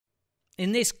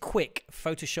In this quick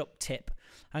Photoshop tip,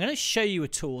 I'm going to show you a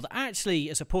tool that actually,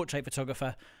 as a portrait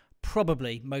photographer,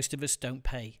 probably most of us don't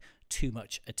pay too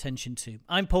much attention to.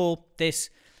 I'm Paul. This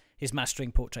is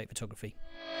Mastering Portrait Photography.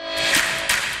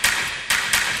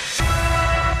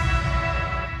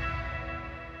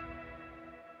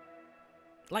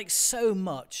 Like so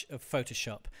much of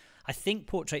Photoshop, I think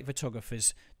portrait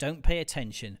photographers don't pay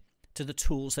attention to the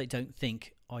tools they don't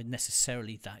think are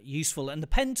necessarily that useful. And the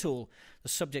pen tool, the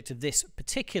subject of this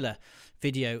particular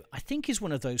video, I think is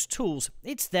one of those tools.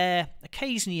 It's there.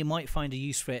 Occasionally you might find a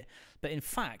use for it, but in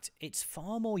fact, it's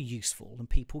far more useful than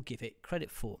people give it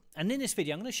credit for. And in this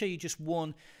video, I'm going to show you just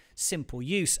one simple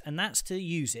use, and that's to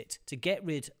use it to get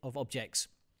rid of objects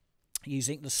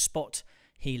using the spot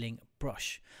healing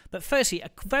brush. But firstly,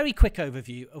 a very quick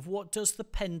overview of what does the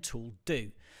pen tool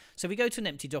do. So if we go to an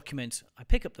empty document, I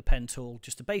pick up the pen tool,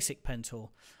 just a basic pen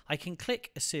tool. I can click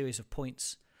a series of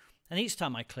points, and each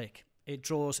time I click, it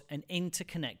draws an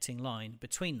interconnecting line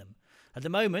between them. At the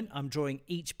moment, I'm drawing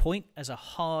each point as a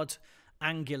hard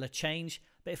angular change,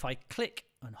 but if I click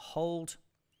and hold,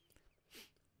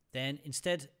 then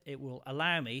instead it will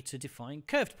allow me to define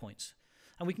curved points.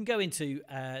 And we can go into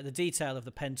the detail of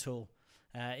the pen tool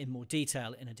in more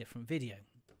detail in a different video.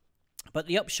 But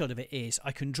the upshot of it is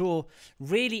I can draw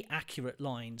really accurate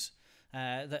lines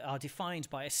that are defined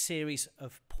by a series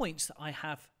of points that I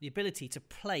have the ability to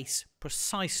place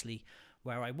precisely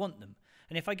where I want them.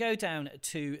 And if I go down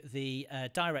to the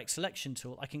direct selection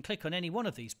tool, I can click on any one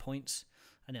of these points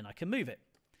and then I can move it,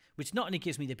 which not only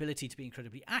gives me the ability to be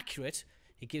incredibly accurate,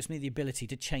 it gives me the ability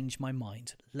to change my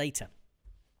mind later.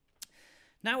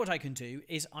 Now what I can do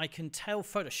is I can tell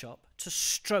Photoshop to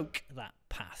stroke that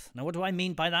path. Now what do I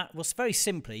mean by that? Well, very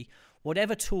simply,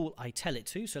 whatever tool I tell it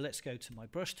to, so let's go to my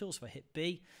brush tool, so if I hit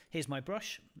B, here's my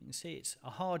brush. You can see it's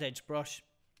a hard edge brush,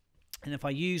 and if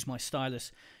I use my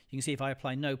stylus, you can see if I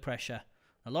apply no pressure,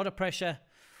 a lot of pressure,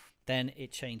 then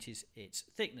it changes its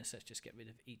thickness. Let's just get rid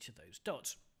of each of those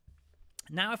dots.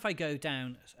 Now if I go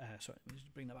down, sorry, let me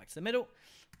just bring that back to the middle.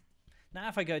 Now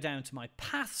if I go down to my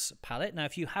Paths palette, now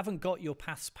if you haven't got your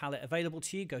Paths palette available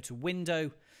to you, go to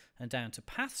Window and down to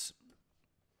Paths.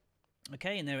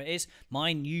 Okay, and there it is.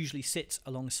 Mine usually sits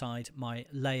alongside my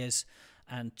Layers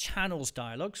and Channels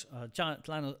dialogues. Can't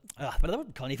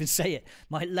even say it.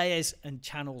 My Layers and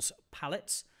Channels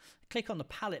palettes. Click on the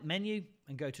palette menu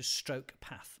and go to Stroke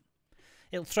Path.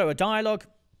 It'll throw a dialogue,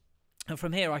 and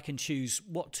from here I can choose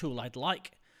what tool I'd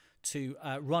like to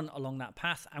run along that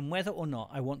path and whether or not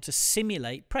I want to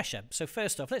simulate pressure. So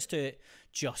first off, let's do it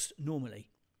just normally.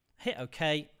 Hit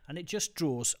OK, and it just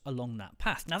draws along that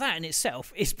path. Now that in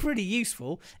itself is pretty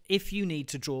useful if you need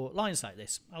to draw lines like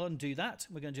this. I'll undo that.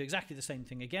 We're going to do exactly the same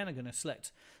thing again. I'm going to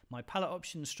select my palette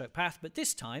option, stroke path, but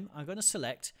this time I'm going to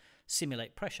select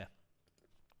simulate pressure.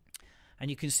 And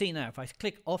you can see now, if I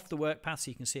click off the work path so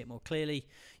you can see it more clearly,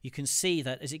 you can see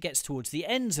that as it gets towards the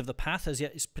ends of the path, as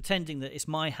it's pretending that it's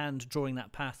my hand drawing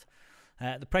that path,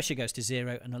 the pressure goes to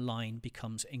 0 and the line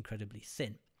becomes incredibly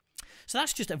thin. So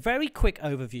that's just a very quick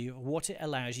overview of what it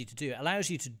allows you to do. It allows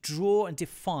you to draw and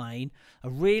define a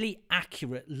really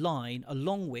accurate line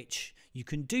along which you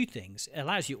can do things. It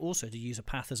allows you also to use a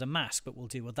path as a mask, but we'll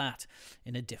deal with that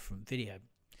in a different video.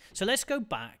 So let's go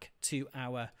back to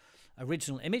our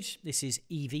original image. This is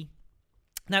Evie.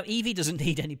 Now Evie doesn't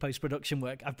need any post-production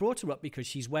work. I've brought her up because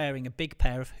she's wearing a big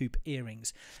pair of hoop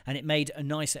earrings, and it made a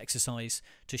nice exercise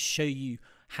to show you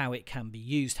how it can be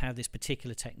used, how this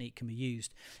particular technique can be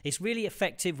used. It's really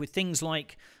effective with things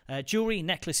like jewelry.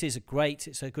 Necklaces are great.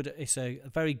 It's a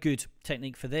very good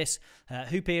technique for this.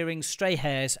 Hoop earrings, stray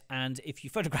hairs, and if you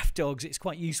photograph dogs, it's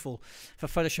quite useful for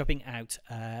photoshopping out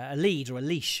a lead or a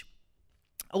leash.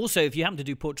 Also, if you happen to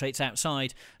do portraits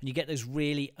outside and you get those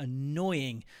really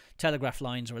annoying telegraph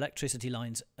lines or electricity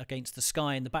lines against the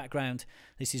sky in the background,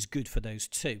 this is good for those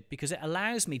too, because it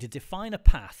allows me to define a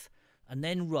path and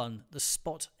then run the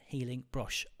spot healing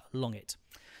brush along it.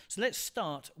 So let's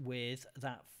start with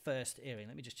that first earring.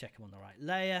 Let me just check I'm on the right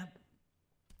layer.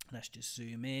 Let's just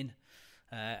zoom in.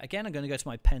 Again, I'm going to go to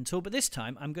my pen tool, but this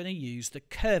time I'm going to use the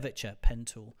Curvature Pen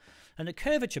Tool. And the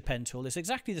Curvature Pen Tool is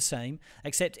exactly the same,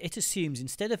 except it assumes,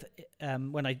 instead of,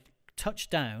 when I touch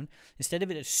down, instead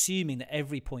of it assuming that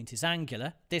every point is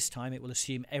angular, this time it will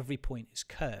assume every point is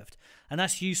curved. And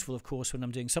that's useful, of course, when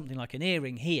I'm doing something like an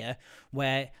earring here,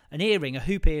 where an earring, a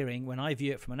hoop earring, when I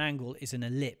view it from an angle, is an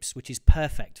ellipse, which is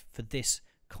perfect for this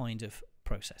kind of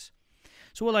process.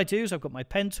 So all I do is I've got my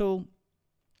pen tool,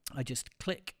 I just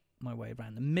click my way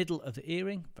around the middle of the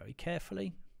earring very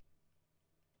carefully.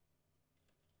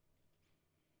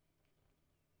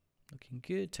 Looking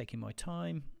good, taking my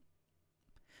time.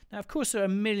 Now, of course, there are a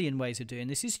million ways of doing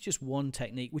this. This is just one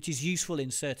technique, which is useful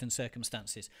in certain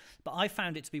circumstances. But I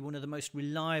found it to be one of the most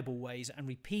reliable ways and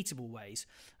repeatable ways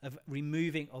of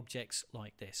removing objects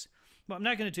like this. What I'm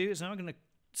now going to do is I'm going to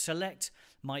select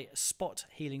my spot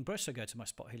healing brush. So go to my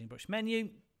spot healing brush menu,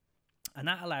 and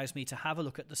that allows me to have a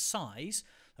look at the size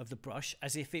of the brush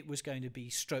as if it was going to be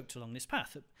stroked along this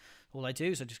path. All I do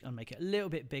is I just going to make it a little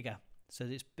bit bigger so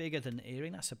that it's bigger than the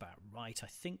earring. That's about right, I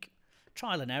think.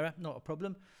 Trial and error, not a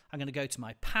problem. I'm going to go to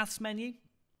my paths menu.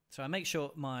 So I make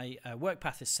sure my work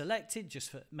path is selected, just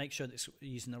for make sure that it's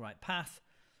using the right path.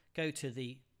 Go to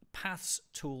the paths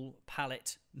tool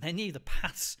palette menu, the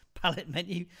paths palette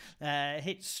menu,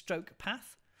 hit stroke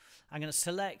path. I'm going to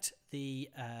select the,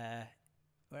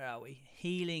 where are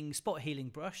we? Spot healing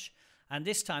brush. And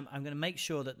this time I'm going to make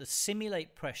sure that the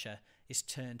simulate pressure is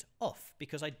turned off,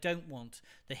 because I don't want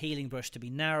the healing brush to be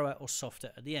narrower or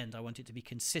softer at the end. I want it to be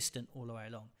consistent all the way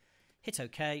along. Hit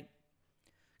OK,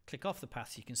 click off the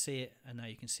path, you can see it, and now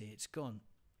you can see it's gone.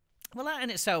 Well, that in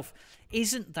itself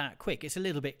isn't that quick. It's a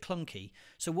little bit clunky.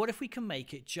 So what if we can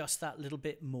make it just that little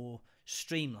bit more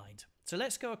streamlined? So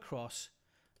let's go across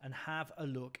and have a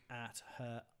look at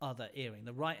her other earring,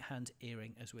 the right hand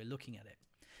earring, as we're looking at it.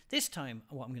 This time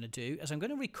what I'm going to do is I'm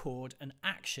going to record an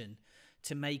action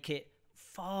to make it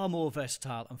far more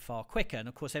versatile and far quicker. And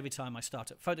of course, every time I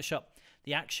start at Photoshop,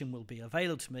 the action will be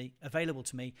available to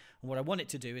me. And what I want it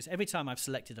to do is every time I've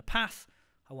selected a path,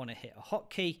 I want to hit a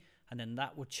hotkey, and then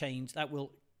that will change. That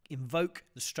will invoke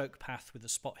the stroke path with the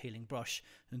spot healing brush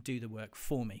and do the work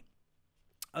for me.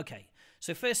 Okay,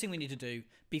 so first thing we need to do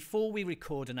before we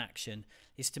record an action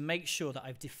is to make sure that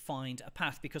I've defined a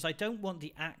path, because I don't want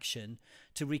the action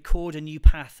to record a new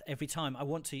path every time. I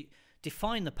want to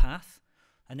define the path,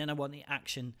 and then I want the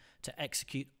action to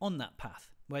execute on that path.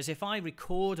 Whereas if I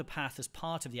record a path as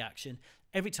part of the action,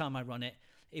 every time I run it,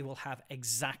 it will have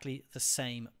exactly the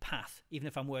same path. Even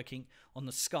if I'm working on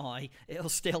the sky, it'll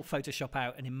still Photoshop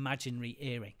out an imaginary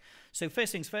earring. So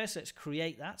first things first, let's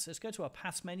create that. So let's go to our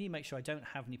paths menu, make sure I don't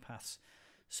have any paths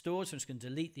stored. So I'm just going to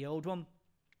delete the old one.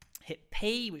 Hit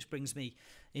P, which brings me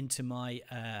into my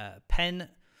pen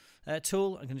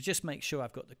tool. I'm going to just make sure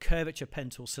I've got the Curvature Pen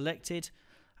Tool selected.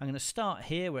 I'm going to start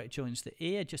here where it joins the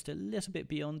ear, just a little bit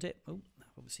beyond it. Oh,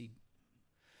 obviously,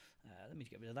 let me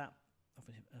get rid of that.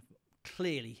 I've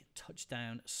clearly touched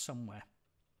down somewhere.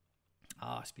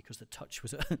 It's because the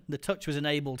touch was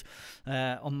enabled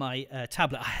on my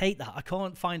tablet. I hate that. I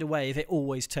can't find a way of it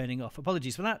always turning off.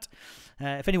 Apologies for that.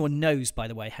 If anyone knows, by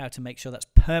the way, how to make sure that's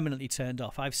permanently turned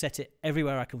off, I've set it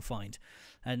everywhere I can find,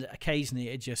 and occasionally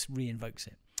it just re-invokes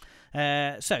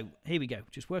it. So here we go.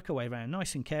 Just work our way around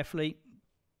nice and carefully,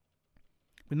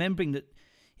 remembering that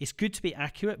it's good to be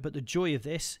accurate, but the joy of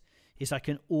this is I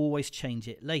can always change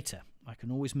it later. I can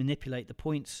always manipulate the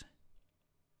points.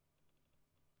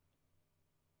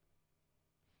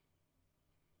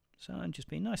 So I'm just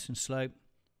being nice and slow.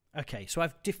 Okay, so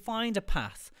I've defined a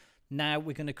path. Now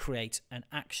we're going to create an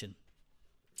action.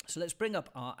 So let's bring up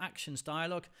our actions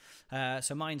dialog.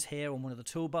 So mine's here on one of the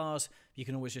toolbars. You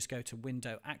can always just go to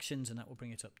Window Actions, and that will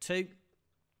bring it up too.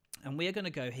 And we're going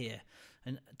to go here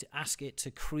and ask it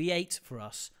to create for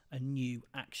us a new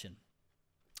action.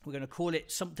 We're going to call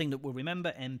it something that we'll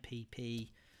remember, MPP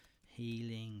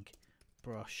Healing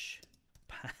Brush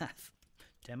Path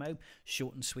Demo.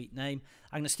 Short and sweet name.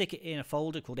 I'm going to stick it in a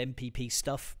folder called MPP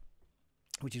Stuff,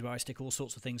 which is where I stick all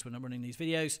sorts of things when I'm running these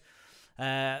videos.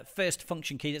 First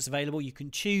function key that's available, you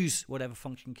can choose whatever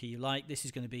function key you like. This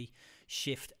is going to be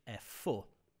Shift F4.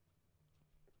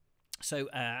 So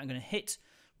I'm going to hit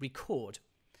record.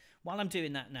 While I'm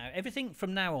doing that now, everything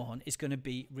from now on is going to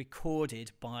be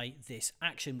recorded by this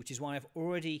action, which is why I've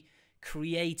already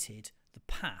created the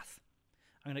path.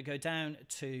 I'm going to go down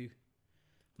to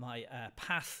my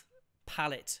path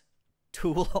palette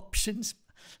tool options,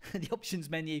 the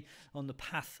options menu on the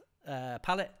path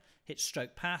palette, hit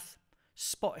stroke path,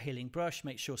 spot healing brush,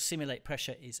 make sure simulate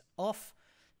pressure is off,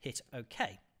 hit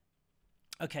OK.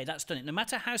 Okay, that's done it. No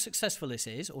matter how successful this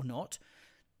is or not,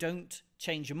 don't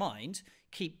change your mind.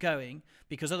 Keep going,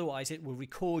 because otherwise it will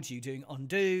record you doing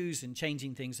undos and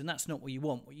changing things, and that's not what you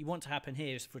want. What you want to happen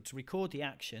here is for it to record the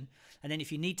action, and then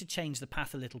if you need to change the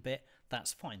path a little bit,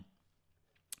 that's fine.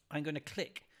 I'm going to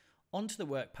click onto the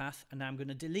work path, and now I'm going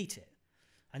to delete it.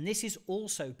 And this is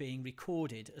also being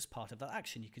recorded as part of that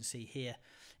action. You can see here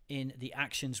in the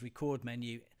Actions Record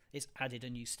menu, it's added a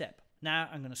new step. Now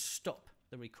I'm going to stop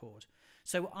the record.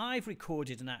 So I've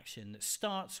recorded an action that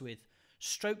starts with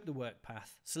stroke the work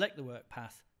path, select the work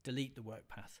path, delete the work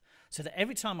path. So that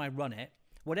every time I run it,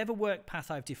 whatever work path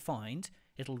I've defined,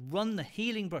 it'll run the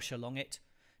healing brush along it.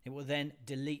 It will then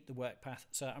delete the work path,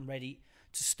 so I'm ready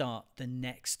to start the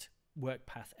next work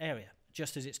path area,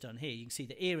 just as it's done here. You can see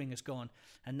the earring has gone,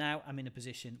 and now I'm in a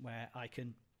position where I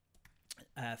can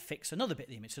fix another bit of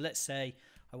the image. So let's say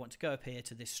I want to go up here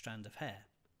to this strand of hair.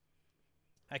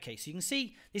 Okay, so you can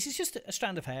see this is just a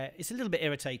strand of hair. It's a little bit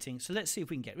irritating, so let's see if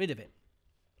we can get rid of it.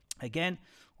 Again,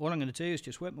 all I'm going to do is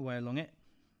just work my way along it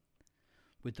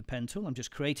with the pen tool. I'm just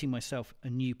creating myself a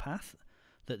new path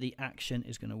that the action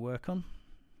is going to work on.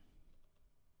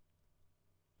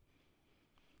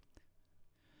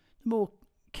 The more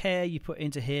care you put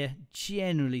into here,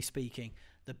 generally speaking,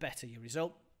 the better your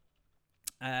result.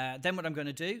 Then what I'm going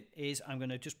to do is I'm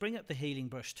going to just bring up the healing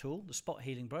brush tool, the spot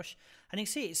healing brush, and you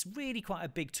can see it's really quite a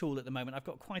big tool at the moment. I've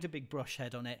got quite a big brush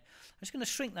head on it. I'm just going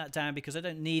to shrink that down because I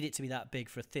don't need it to be that big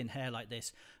for a thin hair like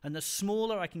this. And the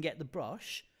smaller I can get the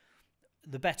brush,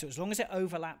 the better. As long as it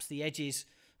overlaps the edges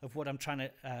of what I'm trying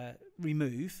to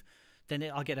remove, then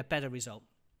I'll get a better result.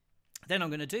 Then I'm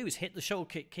going to do is hit the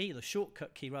shortcut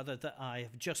key rather, that I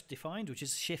have just defined, which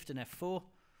is Shift and F4.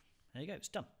 There you go, it's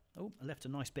done. Oh, I left a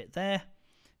nice bit there.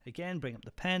 Again, bring up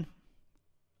the pen.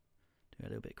 Do it a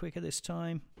little bit quicker this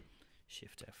time.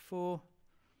 Shift F4.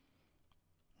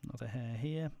 Another hair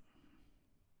here.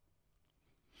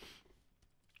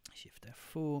 Shift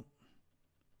F4.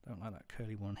 Don't like that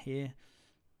curly one here.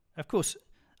 Of course,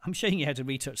 I'm showing you how to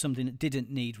retouch something that didn't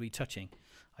need retouching.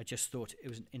 I just thought it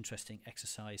was an interesting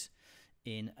exercise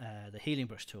in the healing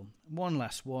brush tool. One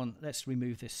last one. Let's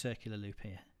remove this circular loop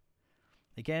here.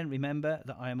 Again, remember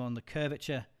that I am on the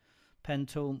Curvature Pen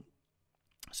Tool,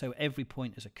 so every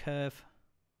point is a curve.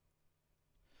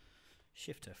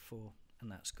 Shift F4,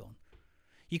 and that's gone.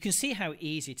 You can see how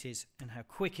easy it is and how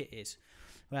quick it is.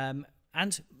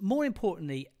 And more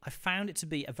importantly, I found it to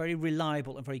be a very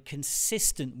reliable and very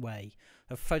consistent way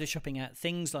of photoshopping out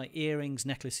things like earrings,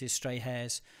 necklaces, stray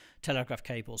hairs, telegraph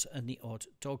cables, and the odd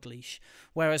dog leash.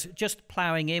 Whereas just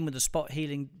ploughing in with the spot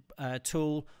healing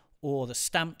tool or the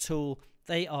stamp tool,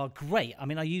 they are great. I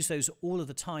mean, I use those all of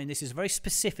the time. This is a very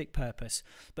specific purpose,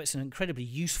 but it's an incredibly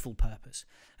useful purpose.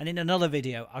 And in another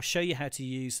video, I'll show you how to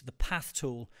use the path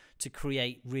tool to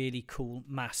create really cool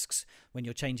masks when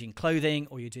you're changing clothing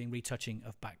or you're doing retouching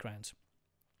of backgrounds.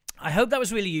 I hope that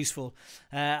was really useful.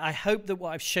 I hope that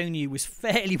what I've shown you was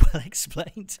fairly well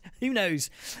explained. Who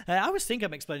knows? I always think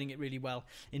I'm explaining it really well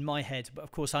in my head, but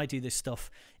of course I do this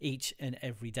stuff each and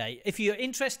every day. If you're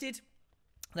interested,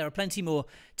 there are plenty more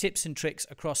tips and tricks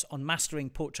across on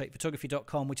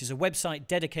masteringportraitphotography.com, which is a website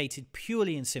dedicated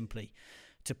purely and simply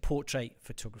to portrait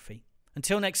photography.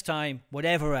 Until next time,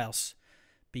 whatever else,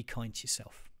 be kind to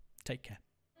yourself. Take care.